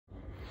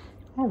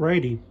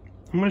Alrighty,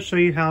 I'm going to show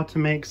you how to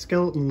make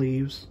skeleton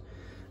leaves.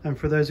 And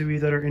for those of you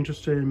that are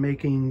interested in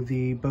making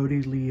the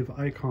Bodhi leaf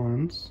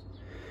icons,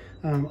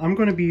 I'm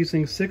going to be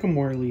using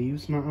sycamore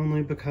leaves, not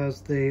only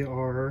because they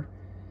are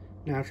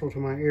natural to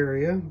my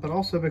area, but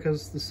also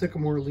because the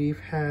sycamore leaf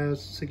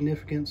has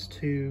significance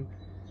to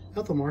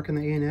Ethelmark and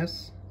the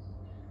ANS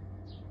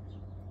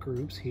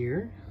groups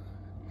here.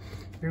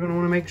 You're going to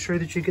want to make sure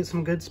that you get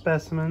some good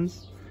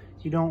specimens.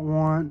 You don't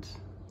want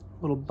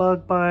little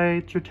bug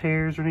bites or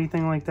tears or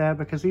anything like that,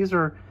 because these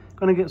are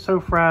going to get so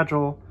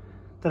fragile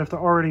that if they're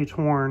already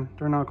torn,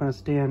 they're not going to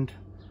stand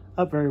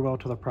up very well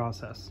to the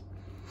process.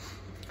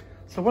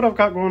 So what I've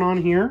got going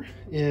on here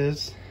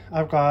is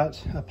I've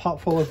got a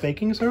pot full of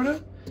baking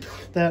soda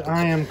that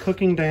I am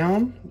cooking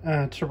down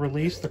to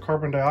release the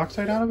carbon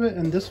dioxide out of it,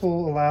 and this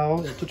will allow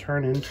it to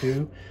turn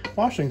into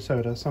washing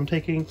soda. So I'm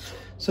taking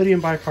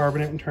sodium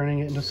bicarbonate and turning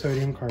it into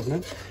sodium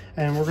carbonate,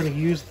 and we're going to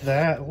use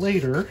that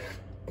later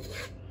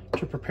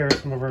to prepare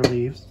some of our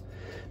leaves.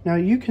 Now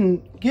you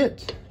can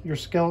get your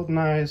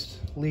skeletonized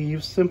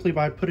leaves simply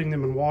by putting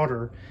them in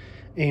water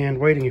and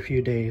waiting a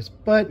few days,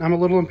 but I'm a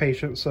little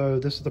impatient, so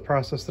this is the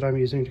process that I'm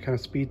using to kind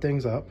of speed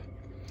things up.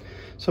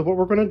 So what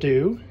we're going to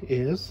do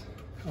is,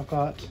 I've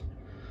got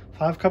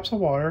 5 cups of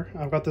water.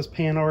 I've got this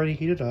pan already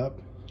heated up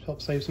to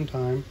help save some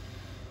time.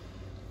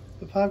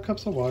 Put 5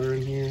 cups of water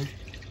in here.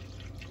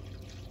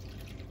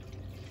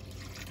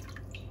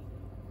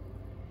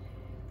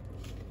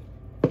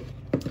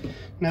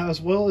 Now,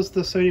 as well as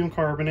the sodium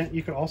carbonate,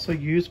 you could also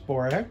use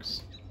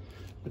borax,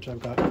 which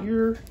I've got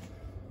here.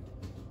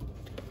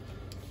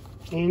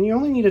 And you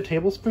only need a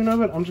tablespoon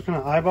of it. I'm just going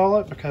to eyeball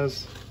it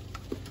because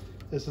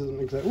this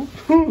isn't exact,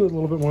 a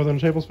little bit more than a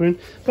tablespoon,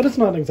 but it's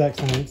not an exact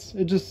science.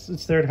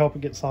 It's there to help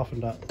it get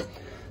softened up.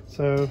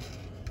 So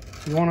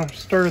you want to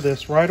stir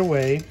this right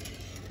away.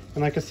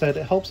 And like I said,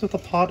 it helps if the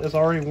pot is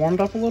already warmed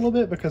up a little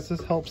bit, because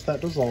this helps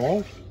that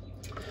dissolve.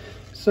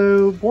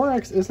 So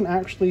borax isn't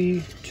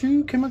actually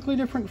too chemically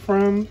different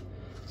from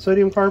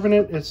sodium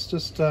carbonate. It's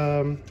just,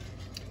 I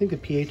think the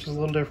pH is a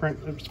little different.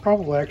 It's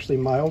probably actually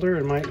milder.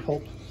 It might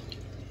help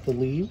the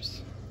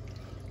leaves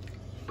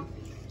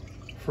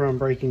from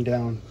breaking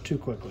down too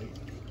quickly.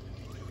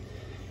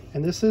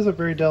 And this is a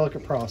very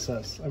delicate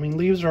process. I mean,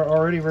 leaves are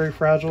already very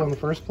fragile in the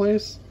first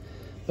place,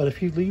 but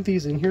if you leave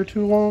these in here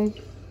too long,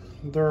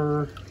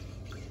 they're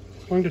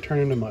going to turn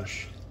into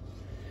mush,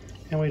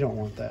 and we don't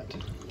want that.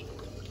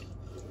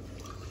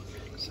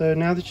 So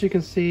now that you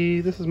can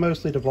see, this is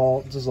mostly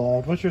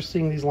dissolved. What you're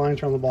seeing, these lines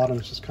here on the bottom,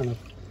 is just kind of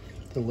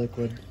the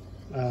liquid,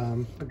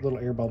 little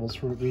air bubbles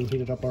from it being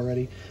heated up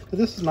already. But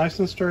this is nice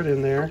and stirred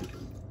in there.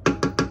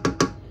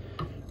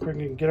 We're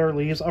going to get our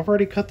leaves. I've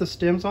already cut the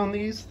stems on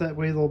these, that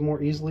way they'll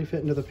more easily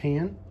fit into the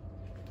pan.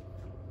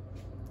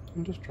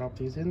 And just drop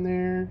these in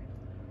there.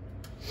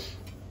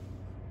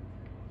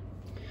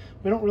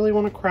 We don't really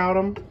want to crowd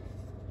them.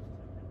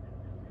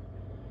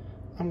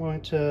 I'm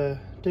going to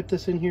dip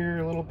this in here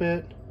a little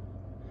bit,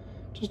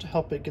 just to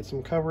help it get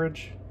some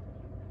coverage.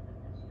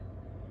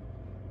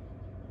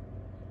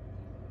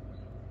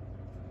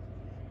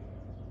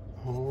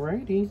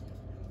 Alrighty.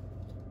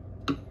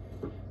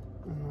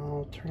 And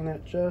I'll turn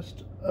that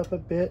just up a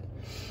bit.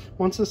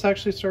 Once this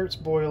actually starts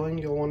boiling,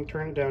 you'll want to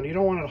turn it down. You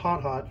don't want it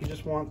hot. You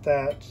just want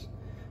that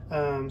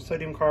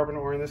sodium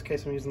carbonate, or in this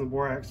case I'm using the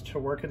borax, to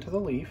work into the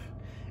leaf.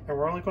 And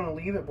we're only going to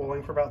leave it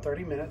boiling for about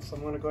 30 minutes. So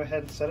I'm going to go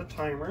ahead and set a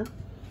timer.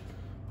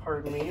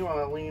 Pardon me while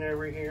I lean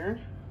over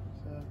here.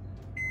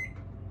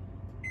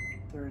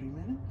 30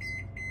 minutes.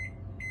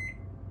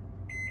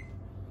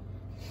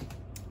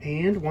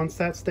 And once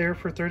that's there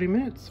for 30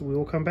 minutes, we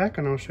will come back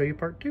and I'll show you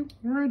part 2.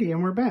 Alrighty,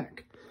 and we're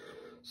back.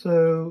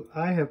 So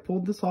I have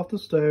pulled this off the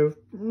stove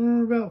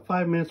about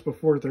 5 minutes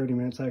before 30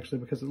 minutes actually,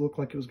 because it looked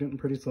like it was getting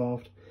pretty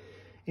soft.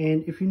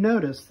 And if you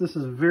notice, this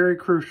is very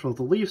crucial.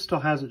 The leaf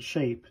still has its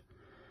shape.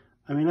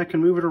 I mean, I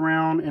can move it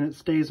around and it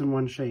stays in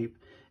one shape.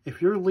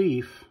 If your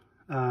leaf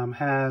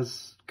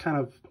has kind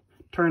of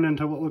turned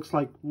into what looks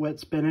like wet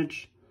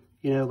spinach,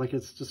 you know, like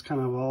it's just kind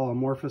of all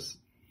amorphous,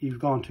 you've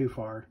gone too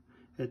far.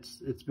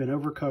 It's been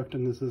overcooked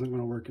and this isn't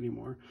going to work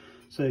anymore.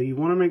 So you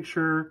want to make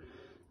sure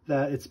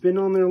that it's been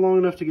on there long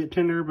enough to get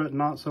tender, but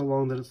not so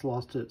long that it's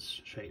lost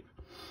its shape.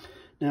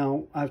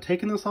 Now, I've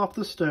taken this off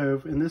the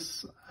stove, and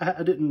this,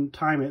 I didn't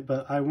time it,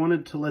 but I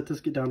wanted to let this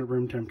get down to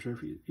room temperature.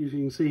 If you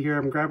can see here,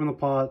 I'm grabbing the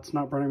pot, it's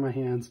not burning my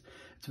hands.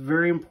 It's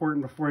very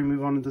important before I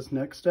move on to this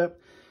next step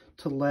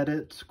to let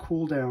it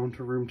cool down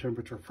to room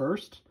temperature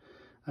first.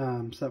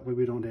 So that way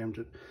we don't damage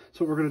it.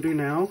 So what we're going to do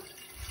now,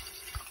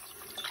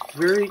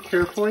 very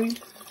carefully,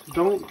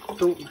 don't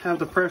have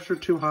the pressure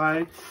too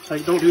high.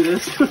 Like, don't do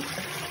this.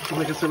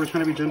 Like I said, we're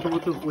trying to be gentle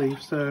with this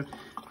leaf. So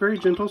very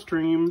gentle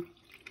stream.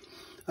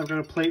 I've got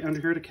a plate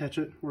under here to catch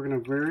it. We're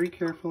going to very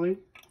carefully,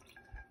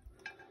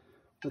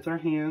 with our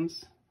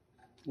hands,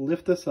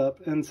 lift this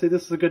up. And see,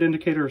 this is a good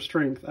indicator of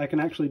strength. I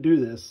can actually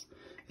do this.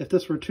 If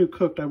this were too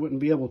cooked, I wouldn't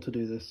be able to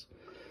do this.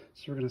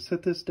 So we're going to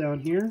set this down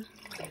here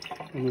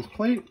on this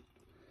plate.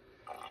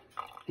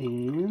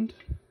 And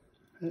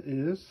it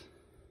is.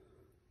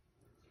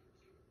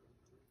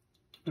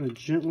 I'm going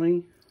to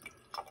gently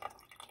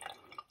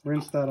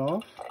rinse that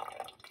off.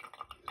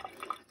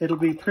 It'll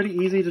be pretty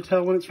easy to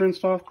tell when it's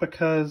rinsed off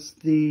because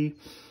the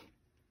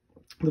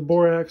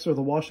borax or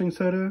the washing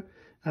soda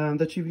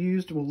that you've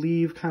used will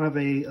leave kind of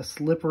a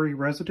slippery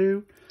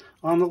residue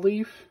on the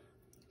leaf.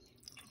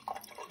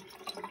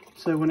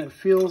 So when it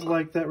feels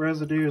like that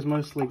residue is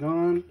mostly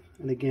gone,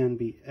 and again,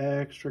 be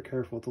extra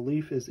careful. The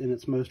leaf is in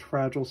its most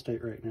fragile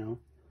state right now.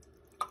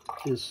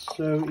 It is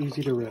so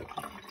easy to rip.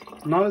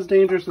 Not as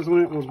dangerous as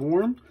when it was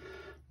warm,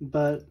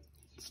 but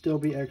still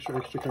be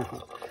extra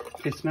careful.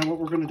 Okay, so now what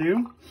we're going to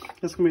do,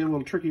 this is going to be a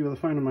little tricky with a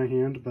phone in my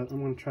hand, but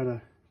I'm going to try to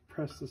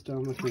press this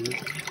down with my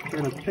fingers. We're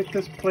going to pick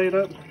this plate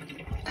up.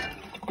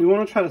 We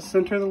want to try to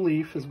center the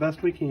leaf as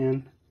best we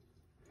can.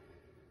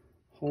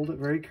 Hold it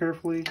very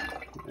carefully.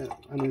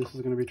 I know this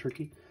is going to be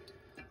tricky.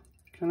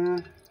 Kind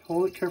of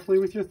hold it carefully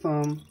with your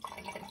thumb,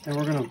 and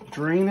we're going to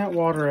drain that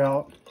water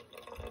out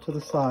to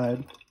the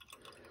side.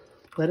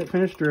 Let it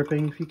finish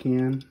dripping if you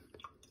can.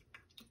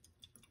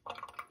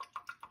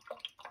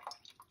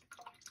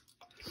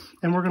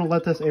 And we're going to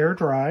let this air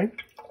dry.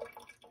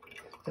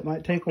 It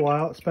might take a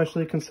while,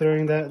 especially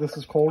considering that this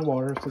is cold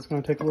water, so it's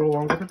going to take a little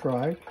longer to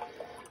dry.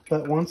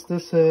 But once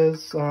this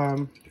is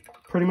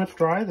pretty much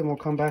dry, then we'll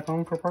come back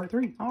on for part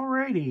 3.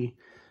 Alrighty,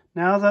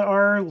 now that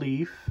our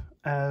leaf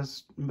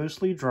is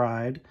mostly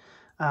dried,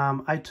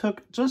 I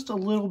took just a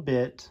little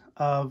bit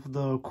of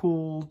the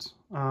cooled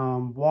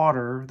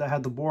water that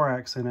had the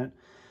borax in it,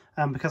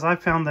 because I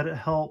found that it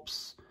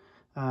helps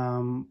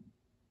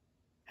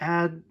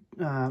add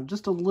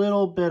just a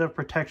little bit of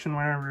protection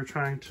whenever you're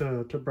trying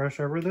to brush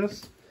over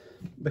this,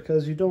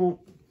 because you don't,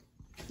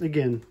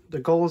 again, the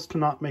goal is to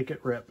not make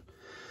it rip.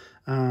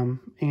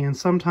 And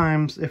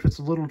sometimes if it's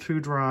a little too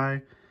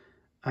dry,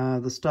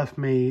 the stuff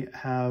may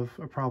have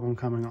a problem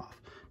coming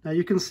off. Now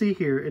you can see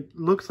here, it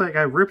looks like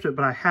I ripped it,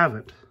 but I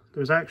haven't.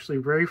 There's actually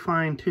very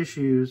fine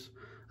tissues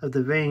of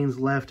the veins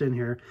left in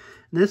here.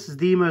 This is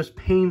the most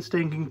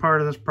painstaking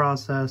part of this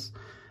process.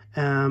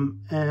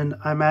 And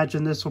I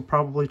imagine this will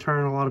probably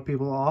turn a lot of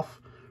people off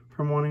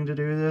from wanting to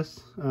do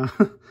this.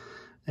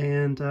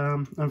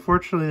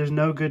 Unfortunately, there's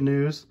no good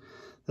news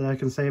that I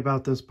can say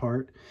about this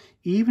part.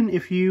 Even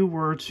if you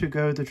were to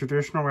go the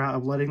traditional route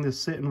of letting this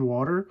sit in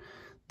water,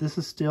 this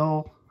is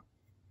still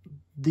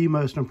the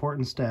most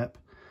important step.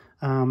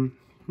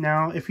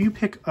 Now, if you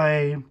pick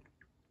a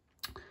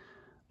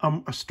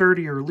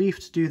sturdier leaf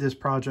to do this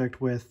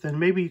project with, then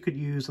maybe you could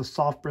use a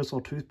soft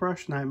bristle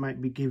toothbrush, and that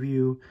might give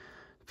you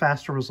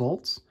faster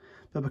results.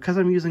 But because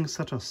I'm using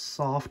such a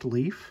soft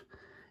leaf,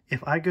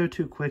 if I go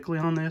too quickly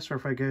on this, or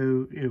if I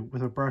go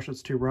with a brush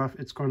that's too rough,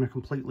 it's going to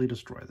completely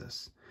destroy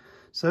this.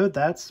 So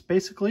that's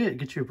basically it.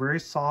 Get you a very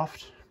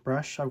soft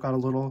brush. I've got a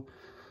little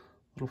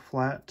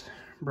flat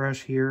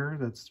brush here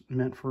that's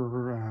meant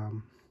for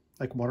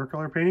like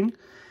watercolor painting,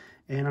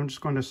 and I'm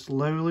just going to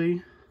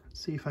slowly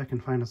see if I can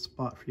find a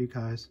spot for you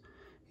guys.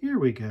 Here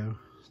we go,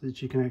 so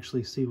that you can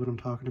actually see what I'm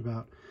talking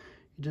about.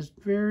 Just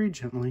very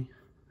gently.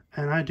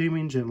 And I do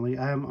mean gently.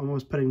 I am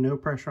almost putting no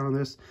pressure on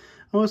this.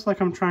 Almost like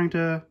I'm trying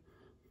to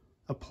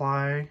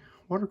apply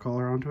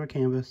watercolor onto a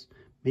canvas.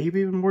 Maybe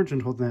even more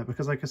gentle than that,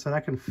 because like I said, I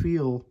can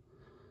feel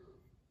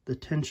the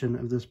tension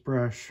of this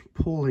brush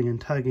pulling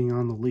and tugging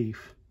on the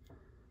leaf.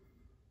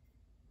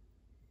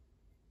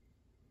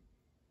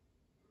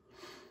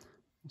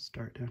 I'll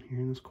start down here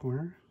in this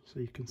corner so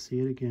you can see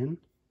it again.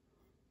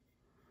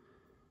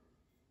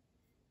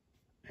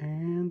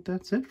 And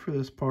that's it for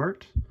this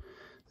part.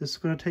 This is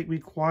going to take me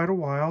quite a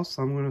while,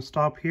 so I'm going to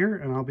stop here,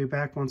 and I'll be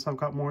back once I've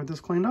got more of this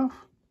cleaned off.